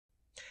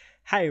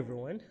Hi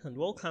everyone, and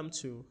welcome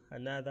to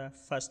another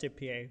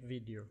FastAPI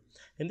video.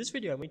 In this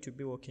video, I'm going to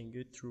be walking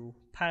you through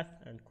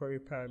path and query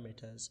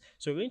parameters.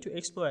 So we're going to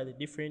explore the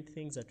different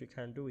things that we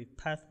can do with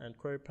path and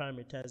query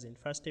parameters in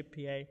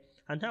FastAPI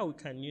and how we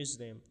can use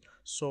them.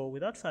 So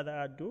without further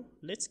ado,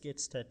 let's get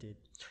started.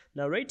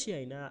 Now right here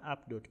in our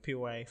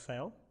app.py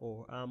file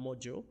or our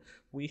module,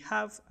 we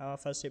have our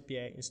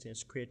FastAPI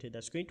instance created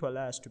that's going to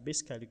allow us to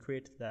basically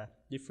create the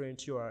different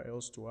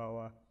URLs to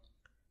our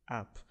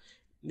app.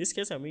 In this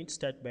case, I'm going to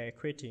start by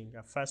creating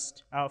our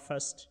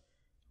first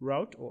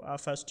route or our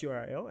first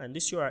URL, and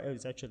this URL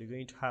is actually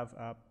going to have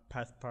a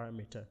path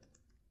parameter.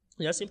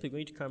 We are simply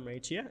going to come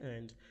right here,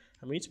 and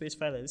I'm going to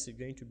specify that this is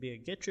going to be a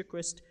GET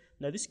request.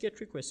 Now, this GET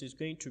request is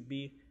going to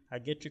be a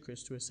GET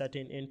request to a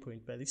certain endpoint,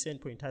 but this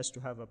endpoint has to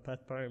have a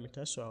path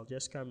parameter, so I'll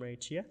just come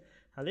right here.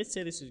 And let's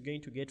say this is going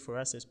to get for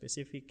us a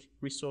specific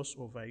resource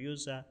of a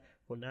user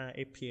on our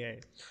API.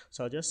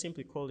 So I'll just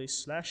simply call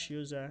this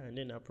 /user, and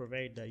then I'll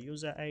provide the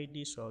user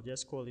ID. So I'll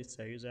just call it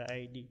the user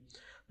ID.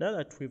 Now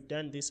that we've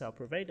done this, I'll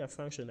provide a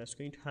function that's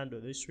going to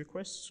handle this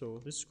request.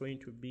 So this is going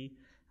to be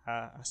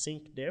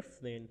async def.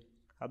 Then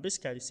I'll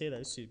basically say that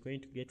this is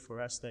going to get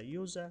for us the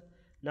user.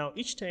 Now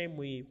each time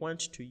we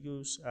want to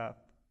use a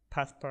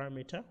path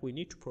parameter, we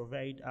need to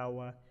provide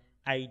our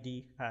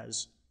ID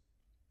as,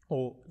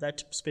 or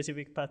that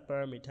specific path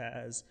parameter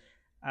as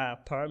a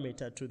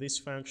parameter to this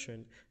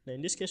function. Now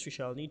in this case, we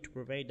shall need to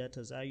provide that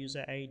as our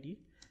user ID,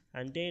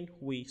 and then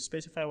we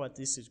specify what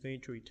this is going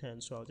to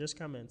return. So I'll just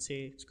come and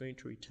say it's going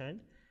to return,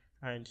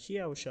 and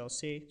here we shall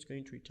say it's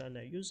going to return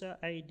a user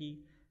ID,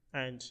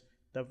 and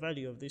the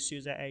value of this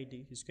user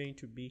ID is going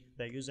to be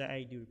the user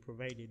ID we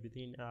provided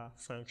within our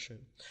function.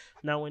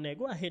 Now when I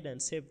go ahead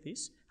and save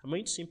this, I'm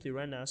going to simply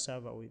run our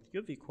server with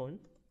uvcon.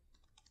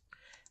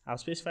 I'll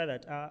specify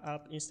that our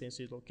app instance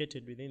is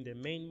located within the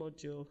main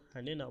module,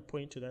 and then I'll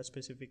point to that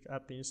specific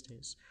app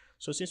instance.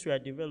 So since we are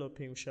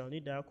developing, we shall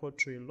need our code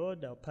to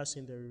reload. I'll pass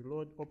in the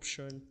reload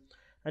option,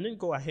 and then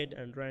go ahead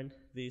and run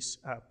this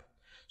app.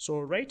 So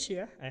right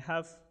here, I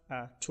have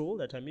a tool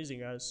that I'm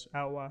using as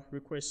our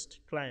request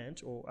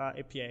client or our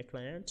API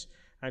client,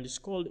 and it's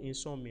called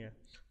Insomnia.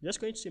 I'm just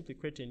going to simply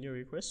create a new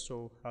request.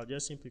 So I'll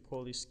just simply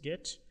call this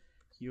get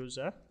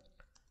user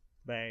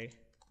by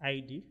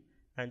ID.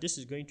 And this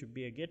is going to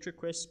be a GET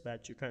request,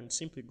 but you can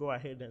simply go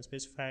ahead and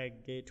specify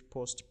GET,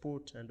 POST,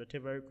 PUT, and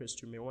whatever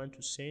request you may want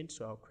to send.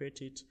 So I'll create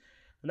it.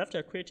 And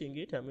after creating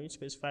it, I'm going to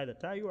specify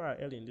that our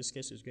URL in this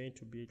case is going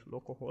to be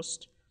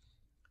localhost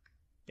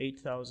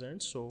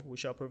 8000. So we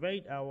shall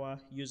provide our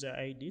user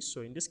ID.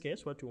 So in this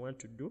case, what we want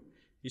to do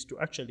is to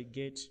actually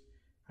get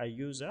a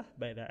user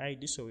by the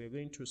ID. So we're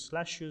going to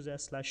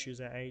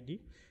 /user/user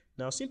ID.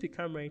 Now simply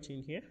come right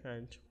in here,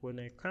 and when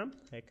I come,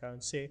 I can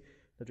say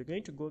that we're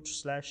going to go to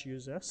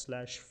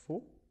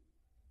 /user/full,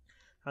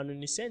 and when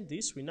we send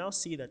this, we now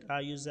see that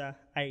our user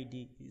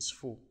ID is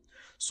full.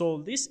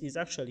 So this is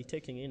actually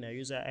taking in a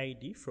user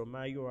ID from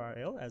our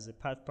URL as a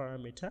path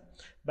parameter,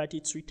 but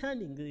it's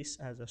returning this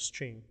as a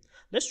string.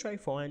 Let's try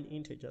for an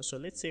integer. So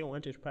let's say I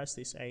wanted to pass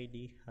this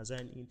ID as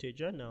an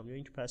integer. Now I'm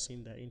going to pass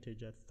in the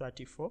integer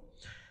 34,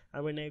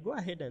 and when I go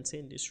ahead and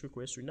send this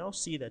request, we now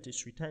see that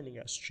it's returning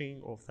a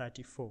string of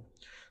 34.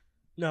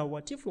 Now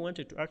what if we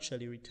wanted to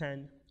actually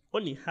return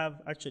what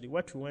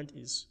we want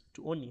is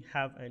to only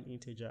have an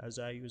integer as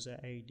our user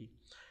ID.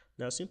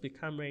 Now simply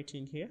come right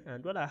in here,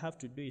 and what I have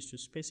to do is to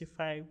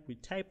specify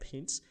with type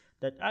hints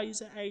that our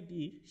user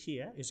ID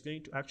here is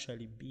going to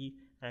actually be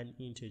an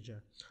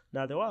integer.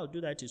 Now the way I'll do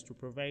that is to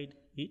provide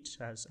it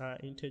as our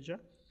integer,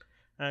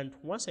 and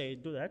once I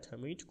do that,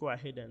 I'm going to go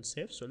ahead and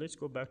save. So let's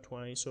go back to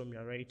our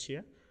Insomnia right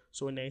here.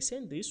 So when I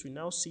send this, we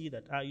now see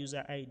that our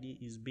user ID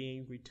is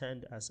being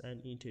returned as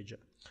an integer.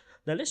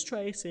 Now let's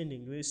try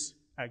sending this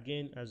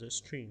again as a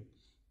string.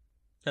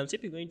 I'm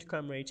simply going to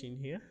come right in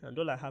here, and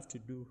all I have to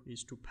do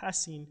is to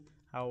pass in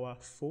our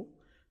full.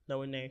 Now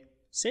when I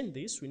send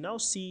this, we now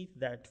see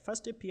that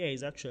FastAPI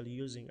is actually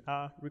using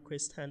our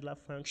request handler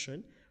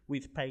function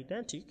with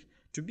Pydantic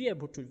to be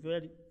able to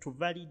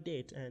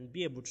validate and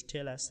be able to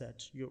tell us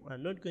that you are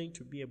not going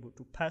to be able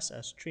to pass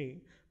a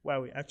string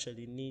where we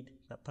actually need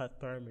the path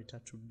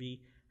parameter to be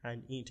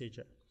an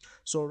integer.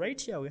 So right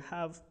here we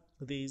have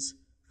these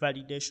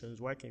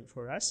validations working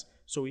for us.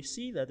 So we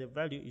see that the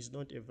value is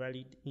not a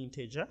valid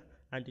integer,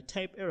 and the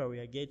type error we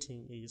are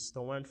getting is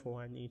the one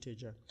for an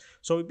integer.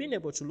 So we've been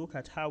able to look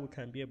at how we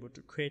can be able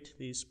to create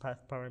these path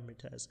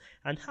parameters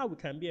and how we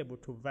can be able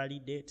to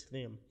validate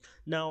them.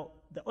 Now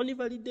the only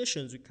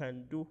validations we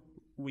can do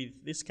with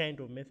this kind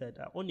of method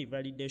are only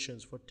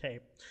validations for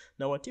type.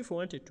 Now what if we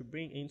wanted to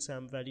bring in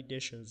some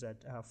validations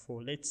that are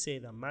for, let's say,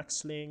 the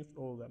max length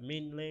or the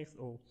min length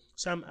or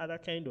some other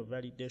kind of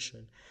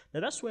validation? Now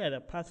that's where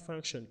the path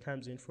function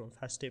comes in from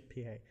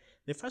FastAPI.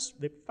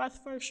 The path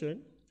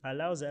function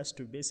allows us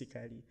to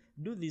basically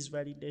do these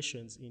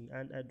validations in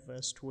an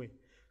advanced way.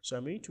 So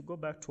I'm going to go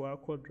back to our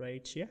code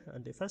right here,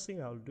 and the first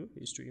thing I'll do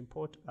is to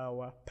import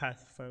our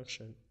path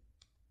function.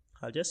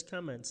 I'll just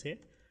come and say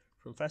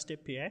from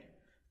FastAPI,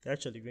 we're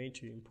actually going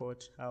to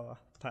import our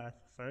path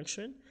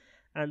function,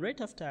 And right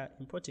after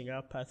importing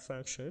our path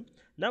function,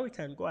 now we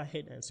can go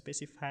ahead and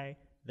specify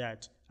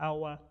that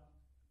our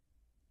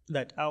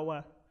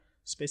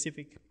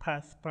specific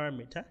path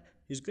parameter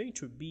is going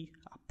to be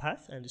a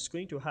path, and it's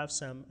going to have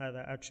some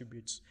other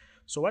attributes.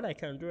 So what I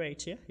can do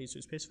right here is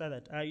to specify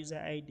that our user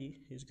ID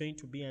is going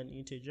to be an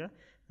integer,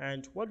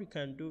 and what we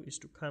can do is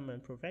to come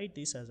and provide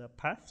this as a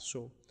path.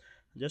 So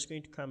I'm just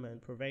going to come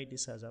and provide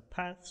this as a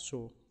path.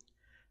 So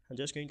I'm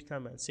just going to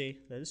come and say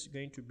that this is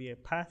going to be a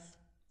path.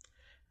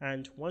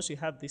 And once we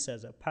have this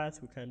as a path,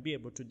 we can be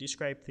able to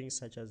describe things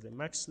such as the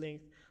max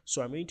length.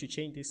 So I'm going to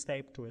change this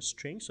type to a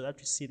string so that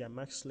we see the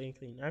max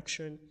length in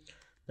action.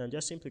 Now I'm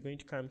just simply going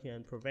to come here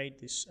and provide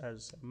this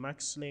as a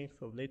max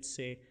length of, let's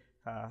say,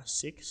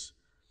 6.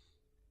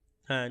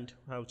 And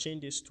I'll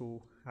change this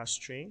to a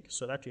string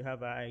so that we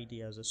have our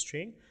ID as a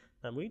string.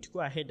 I'm going to go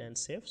ahead and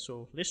save.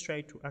 So let's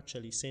try to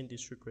actually send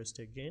this request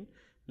again.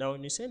 Now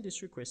when you send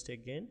this request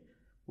again,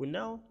 we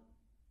now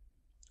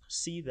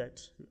see that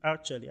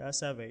actually our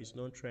server is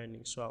not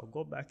running. So I'll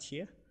go back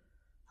here.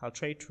 I'll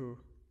try to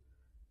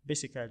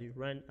basically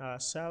run our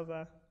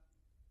server.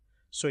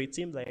 So it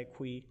seems like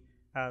we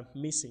are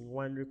missing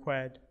one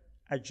required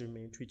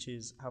argument, which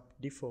is our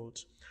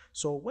default.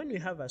 So when we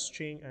have a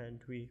string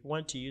and we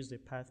want to use the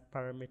path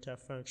parameter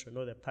function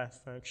or the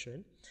path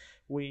function,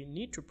 we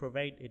need to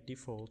provide a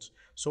default.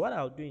 So what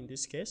I'll do in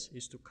this case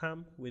is to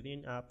come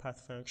within our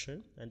path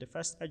function, and the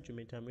first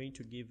argument I'm going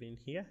to give in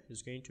here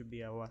is going to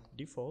be our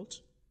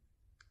default.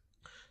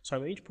 So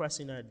I'm going to pass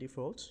in our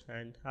default,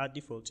 and our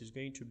default is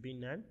going to be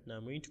none. Now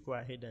I'm going to go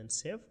ahead and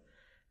save,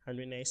 and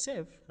when I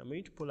save, I'm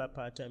going to pull up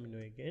our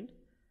terminal again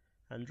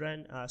and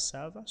run our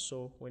server.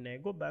 So when I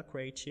go back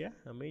right here,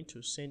 I'm going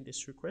to send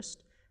this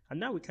request, and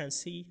now we can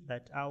see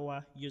that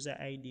our user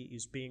ID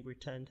is being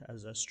returned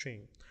as a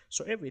string.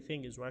 So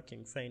everything is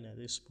working fine at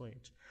this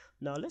point.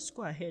 Now let's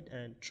go ahead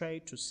and try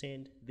to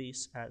send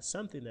this as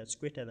something that's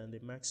greater than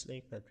the max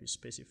length that we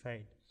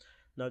specified.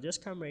 Now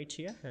just come right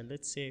here, and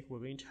let's say we're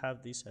going to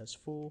have this as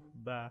 4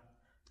 bar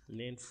and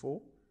then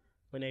 4.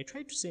 When I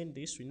try to send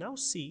this, we now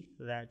see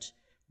that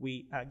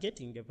we are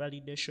getting a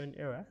validation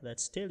error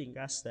that's telling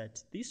us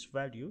that this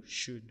value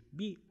should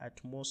be at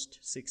most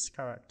 6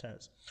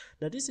 characters.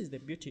 Now this is the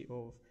beauty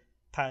of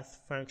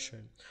path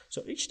function.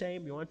 So each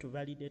time you want to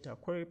validate a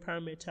query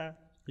parameter,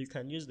 you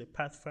can use the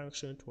path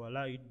function to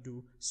allow you to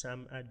do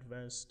some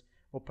advanced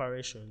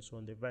operations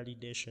on the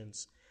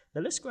validations.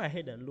 Now let's go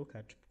ahead and look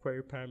at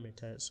query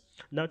parameters.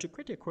 Now to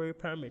create a query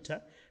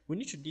parameter, we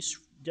need to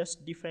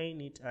just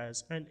define it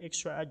as an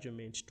extra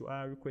argument to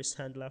our request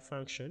handler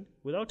function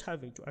without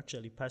having to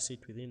actually pass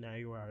it within our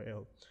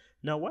URL.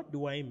 Now what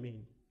do I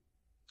mean?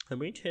 I'm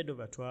going to head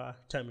over to our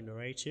terminal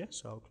right here.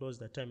 So I'll close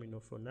the terminal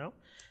for now.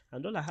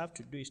 And all I have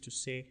to do is to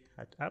say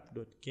at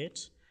app.get.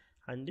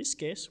 And in this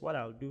case, what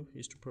I'll do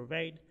is to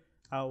provide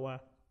our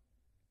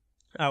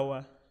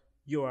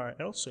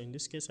URL. So in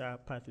this case, our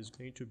path is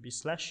going to be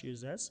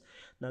 /users.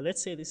 Now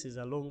let's say this is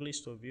a long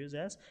list of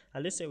users,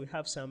 and let's say we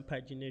have some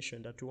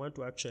pagination that we want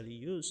to actually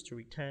use to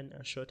return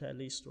a shorter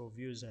list of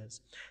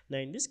users. Now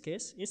in this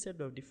case, instead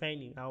of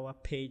defining our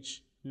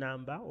page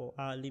number or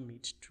our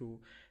limit to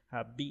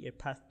be a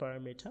path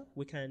parameter,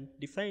 we can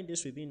define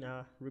this within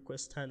our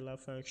request handler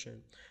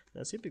function.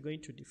 Now simply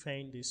going to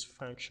define this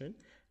function,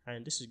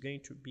 and this is going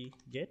to be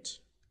get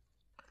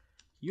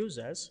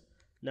users.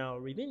 Now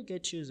within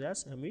get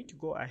users, I'm going to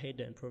go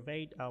ahead and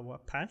provide our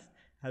path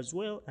as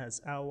well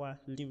as our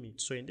limit.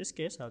 So in this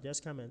case, I'll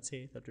just come and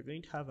say that we're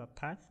going to have a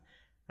path,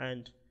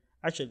 and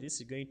actually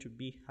this is going to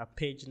be a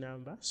page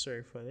number.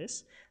 Sorry for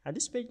this. And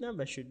this page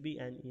number should be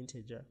an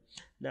integer.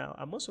 Now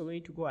I'm also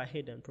going to go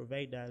ahead and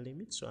provide our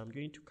limit. So I'm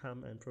going to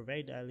come and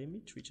provide our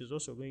limit, which is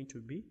also going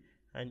to be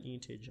an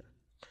integer.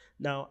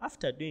 Now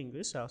after doing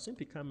this, I'll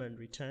simply come and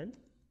return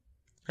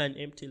an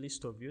empty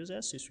list of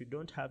users since we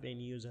don't have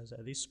any users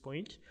at this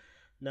point.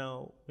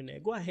 Now, when I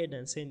go ahead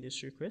and send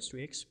this request,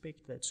 we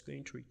expect that it's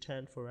going to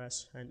return for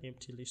us an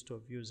empty list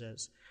of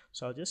users.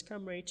 So I'll just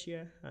come right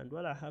here, and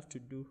what I have to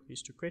do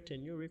is to create a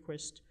new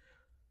request,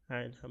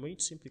 and I'm going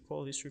to simply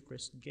call this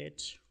request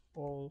get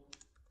all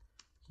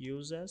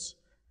users,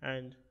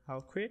 and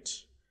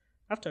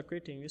after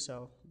creating this,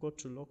 I'll go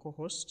to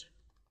localhost.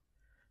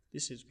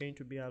 This is going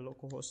to be our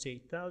localhost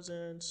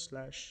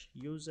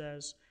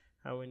 8000/users,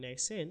 and when I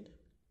send,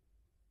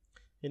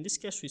 in this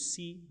case, we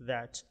see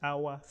that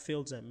our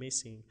fields are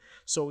missing.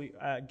 So we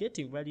are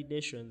getting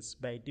validations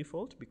by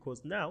default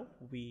because now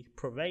we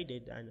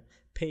provided a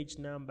page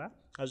number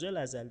as well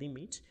as a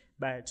limit,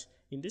 but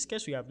in this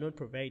case, we have not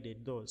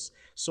provided those.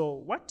 So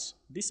what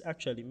this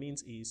actually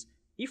means is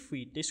if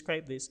we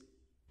describe these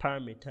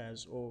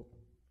parameters, or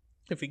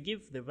if we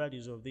give the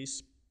values of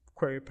these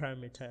query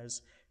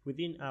parameters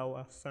within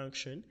our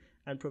function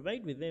and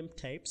provide with them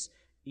types,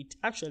 it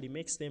actually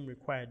makes them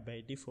required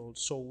by default.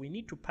 So we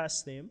need to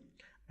pass them.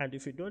 And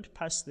if we don't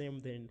pass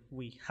them, then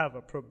we have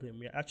a problem.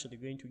 We're actually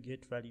going to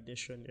get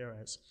validation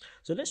errors.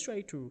 So let's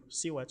try to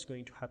see what's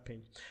going to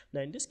happen. Now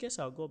in this case,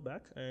 I'll go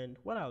back, and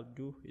what I'll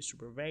do is to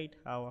provide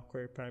our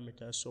query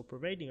parameters. So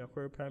providing a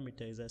query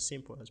parameter is as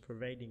simple as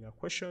providing a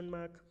question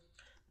mark,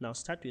 Now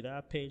start with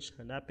our page,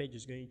 and our page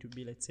is going to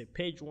be, let's say,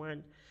 page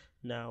 1.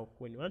 Now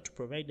when you want to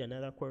provide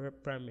another query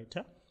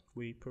parameter,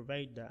 we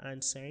provide the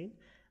and sign,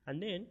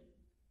 and then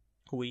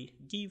we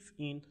give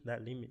in the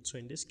limit. So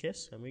in this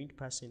case, I'm going to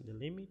pass in the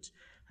limit,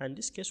 and in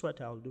this case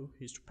what I'll do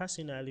is to pass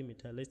in our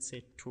limiter, let's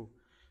say 2.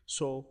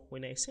 So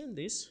when I send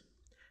this,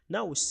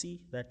 now we see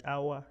that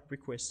our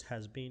request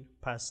has been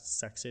passed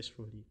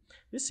successfully.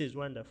 This is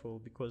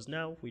wonderful because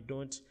now we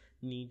don't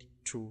need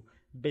to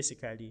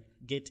basically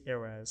get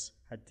errors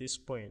at this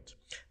point.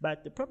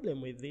 But the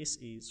problem with this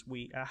is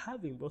we are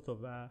having both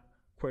of our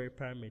query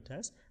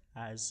parameters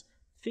as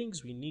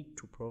things we need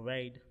to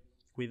provide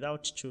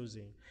without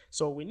choosing.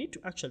 So we need to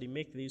actually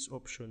make these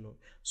optional.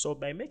 So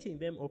by making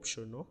them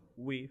optional,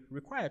 we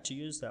require to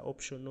use the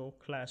optional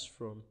class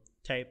from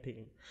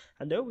typing.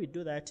 And the way we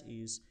do that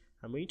is,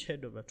 I'm going to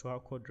head over to our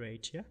code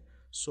right here.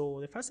 So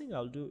the first thing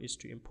I'll do is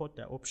to import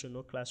the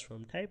optional class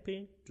from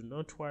typing. Do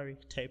not worry,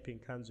 typing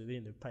comes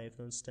within the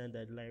Python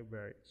standard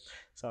library.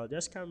 So I'll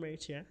just come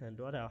right here, and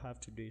what I'll have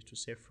to do is to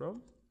say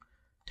from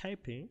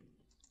typing,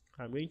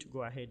 I'm going to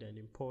go ahead and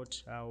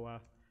import our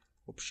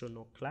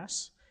optional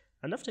class.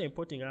 And after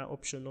importing our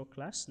optional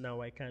class,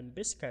 now I can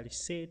basically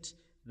set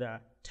the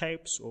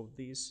types of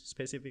these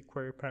specific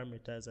query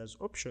parameters as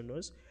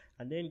optionals,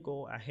 and then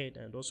go ahead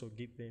and also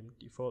give them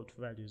default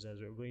values as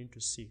we're going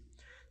to see.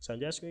 So I'm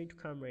just going to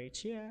come right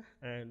here,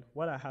 and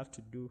what I have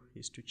to do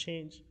is to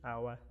change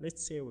our,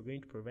 let's say we're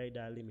going to provide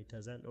our limit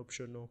as an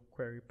optional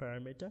query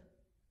parameter.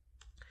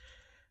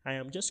 I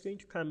am just going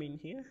to come in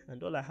here,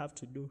 and all I have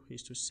to do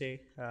is to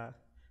say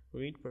we're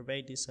going to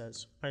provide this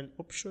as an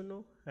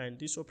optional, and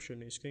this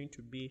option is going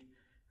to be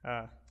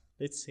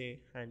let's say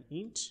an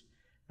int,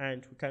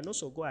 and we can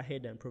also go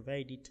ahead and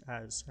provide it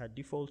as a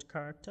default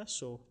character,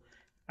 so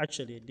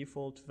actually a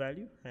default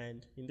value,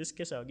 and in this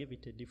case I'll give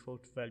it a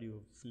default value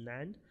of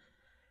none.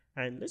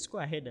 And let's go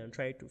ahead and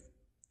try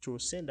to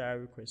send our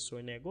request. So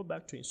when I go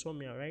back to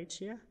Insomnia right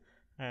here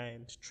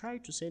and try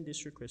to send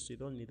this request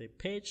with only the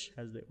page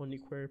as the only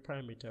query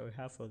parameter we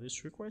have for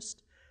this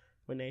request,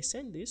 when I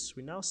send this,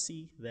 we now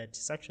see that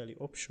it's actually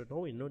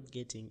optional. We're not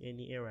getting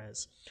any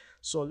errors.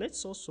 So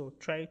let's also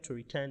try to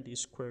return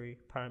these query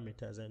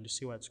parameters and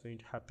see what's going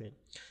to happen.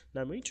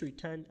 Now I'm going to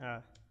return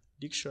a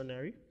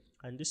dictionary.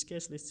 In this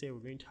case, let's say we're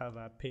going to have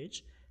our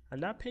page,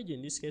 and our page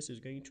in this case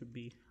is going to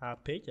be our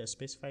page as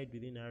specified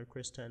within our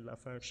request handler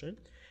function.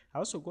 I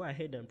also go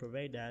ahead and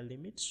provide our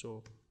limit.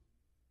 So,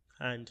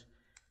 and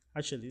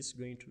actually this is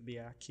going to be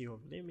our key of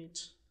limit,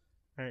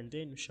 and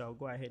then we shall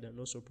go ahead and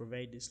also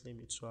provide this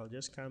limit. So I'll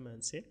just come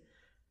and say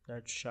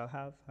that we shall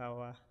have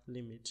our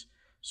limit.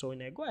 So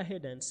when I go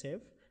ahead and save,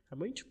 I'm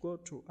going to go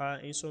to our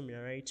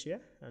Insomnia right here,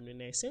 and when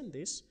I send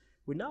this,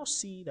 we now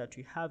see that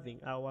we're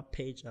having our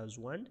page as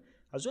 1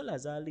 as well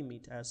as our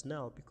limit as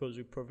null, because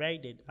we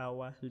provided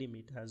our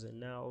limit as a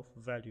null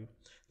value,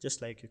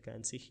 just like you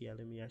can see here.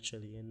 Let me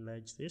actually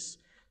enlarge this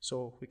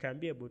so we can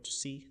be able to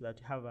see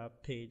that we have our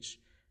page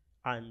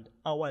and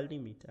our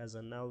limit as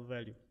a null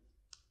value.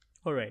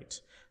 Alright,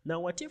 now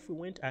what if we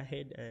went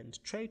ahead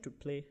and tried to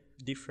play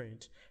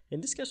different? In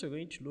this case, we're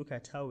going to look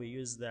at how we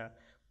use the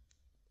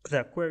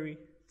query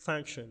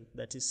function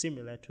that is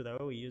similar to the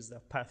way we use the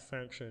path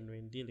function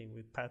when dealing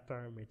with path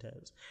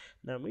parameters.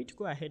 Now I'm going to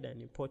go ahead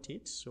and import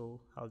it.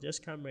 So I'll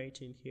just come right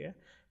in here,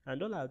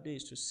 and all I'll do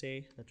is to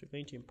say that we're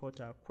going to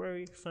import our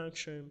query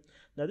function.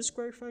 Now this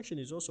query function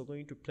is also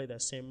going to play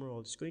the same role.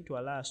 It's going to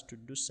allow us to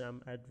do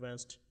some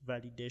advanced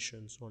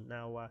validations on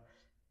our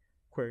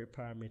query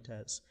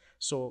parameters.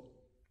 So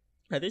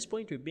at this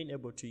point, we've been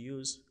able to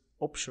use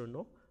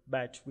optional,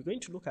 but we're going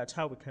to look at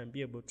how we can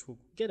be able to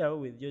get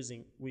away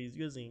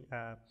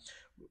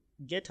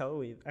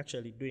with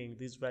actually doing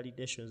these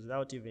validations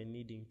without even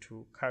needing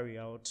to carry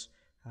out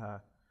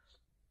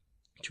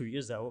to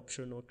use our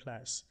optional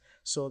class.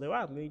 So the way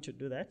I'm going to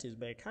do that is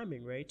by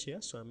coming right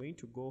here. So I'm going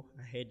to go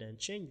ahead and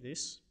change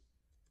this,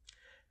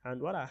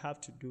 and what I have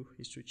to do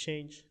is to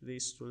change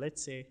this to,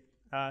 let's say,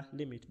 our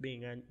limit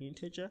being an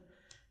integer,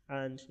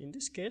 and in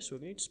this case we're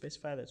going to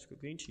specify that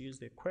we're going to use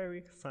the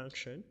query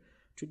function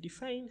to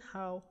define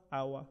how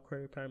our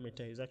query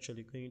parameter is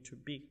actually going to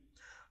be.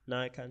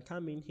 Now I can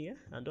come in here,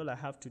 and all I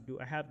have to do,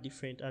 I have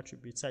different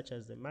attributes such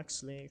as the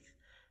max length.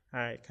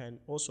 I can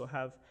also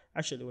have,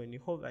 actually when you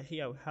hover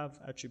here, we have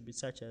attributes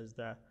such as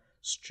the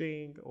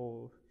string,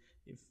 or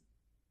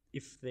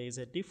if there is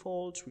a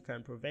default, we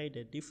can provide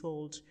a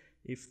default.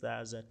 If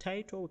there's a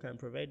title, we can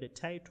provide a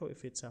title.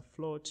 If it's a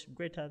float,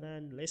 greater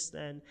than, less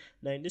than.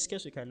 Now in this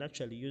case, we can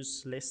actually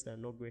use less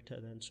than or greater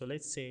than. So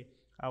let's say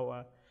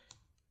our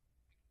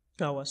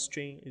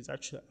string is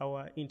actually,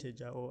 our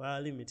integer or our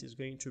limit is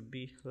going to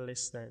be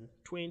less than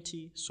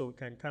 20. So we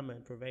can come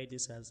and provide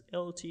this as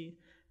LT,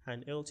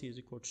 and LT is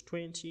equal to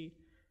 20.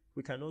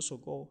 We can also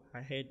go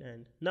ahead,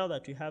 and now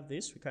that we have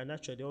this, we can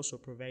actually also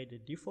provide a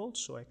default.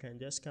 So I can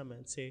just come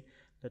and say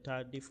that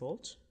our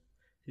default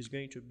is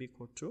going to be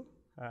equal to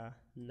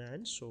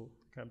none. So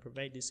we can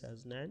provide this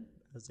as none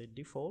as a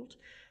default.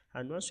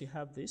 And once we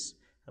have this,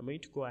 I'm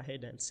going to go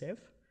ahead and save.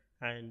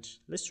 And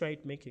let's try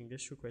making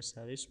this request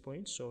at this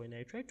point. So when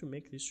I try to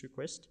make this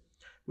request,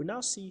 We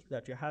now see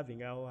that we're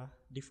having our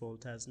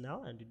default as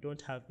now, and we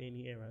don't have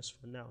any errors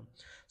for now.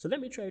 So let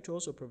me try to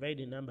also provide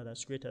a number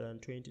that's greater than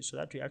 20 so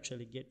that we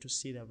actually get to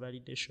see the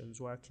validations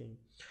working.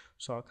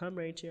 So I'll come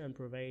right here and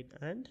provide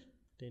and,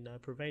 then I'll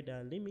provide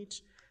our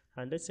limit,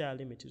 and let's say our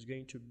limit is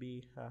going to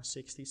be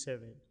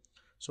 67.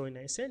 So when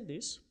I send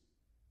this,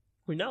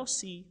 we now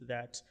see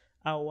that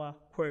our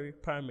query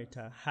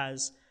parameter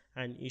has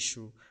an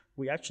issue.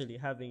 We're actually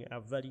having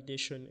a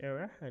validation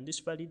error, and this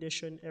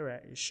validation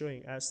error is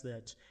showing us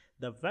that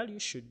the value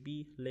should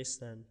be less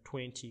than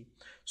 20.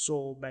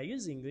 So by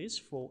using this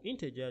for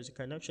integers, you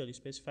can actually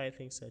specify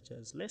things such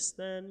as less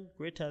than,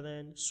 greater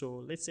than.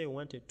 So let's say we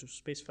wanted to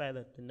specify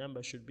that the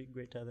number should be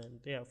greater than,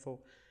 therefore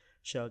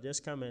shall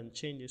just come and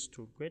change this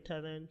to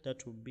greater than.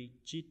 That will be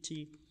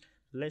GT.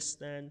 Less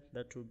than,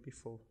 that will be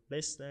for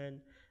less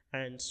than,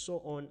 and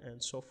so on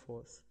and so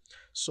forth.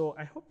 So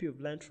I hope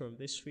you've learned from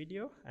this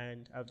video,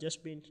 and I've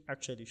just been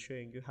actually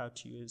showing you how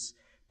to use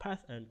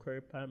path and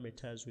query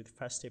parameters with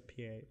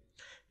FastAPI.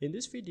 In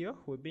this video,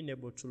 we've been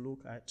able to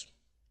look at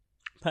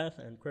path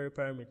and query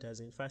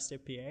parameters in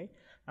FastAPI.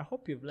 I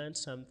hope you've learned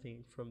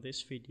something from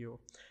this video.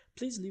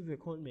 Please leave a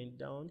comment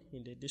down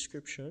in the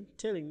description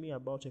telling me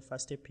about a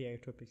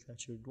FastAPI topic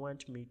that you'd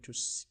want me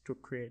to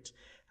create.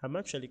 I'm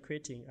actually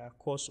creating a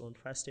course on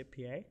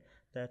FastAPI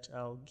that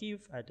I'll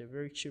give at a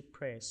very cheap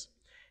price.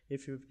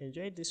 If you've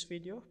enjoyed this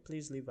video,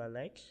 please leave a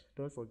like.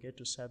 Don't forget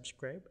to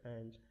subscribe,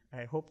 and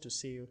I hope to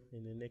see you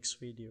in the next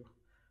video.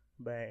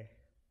 Bye.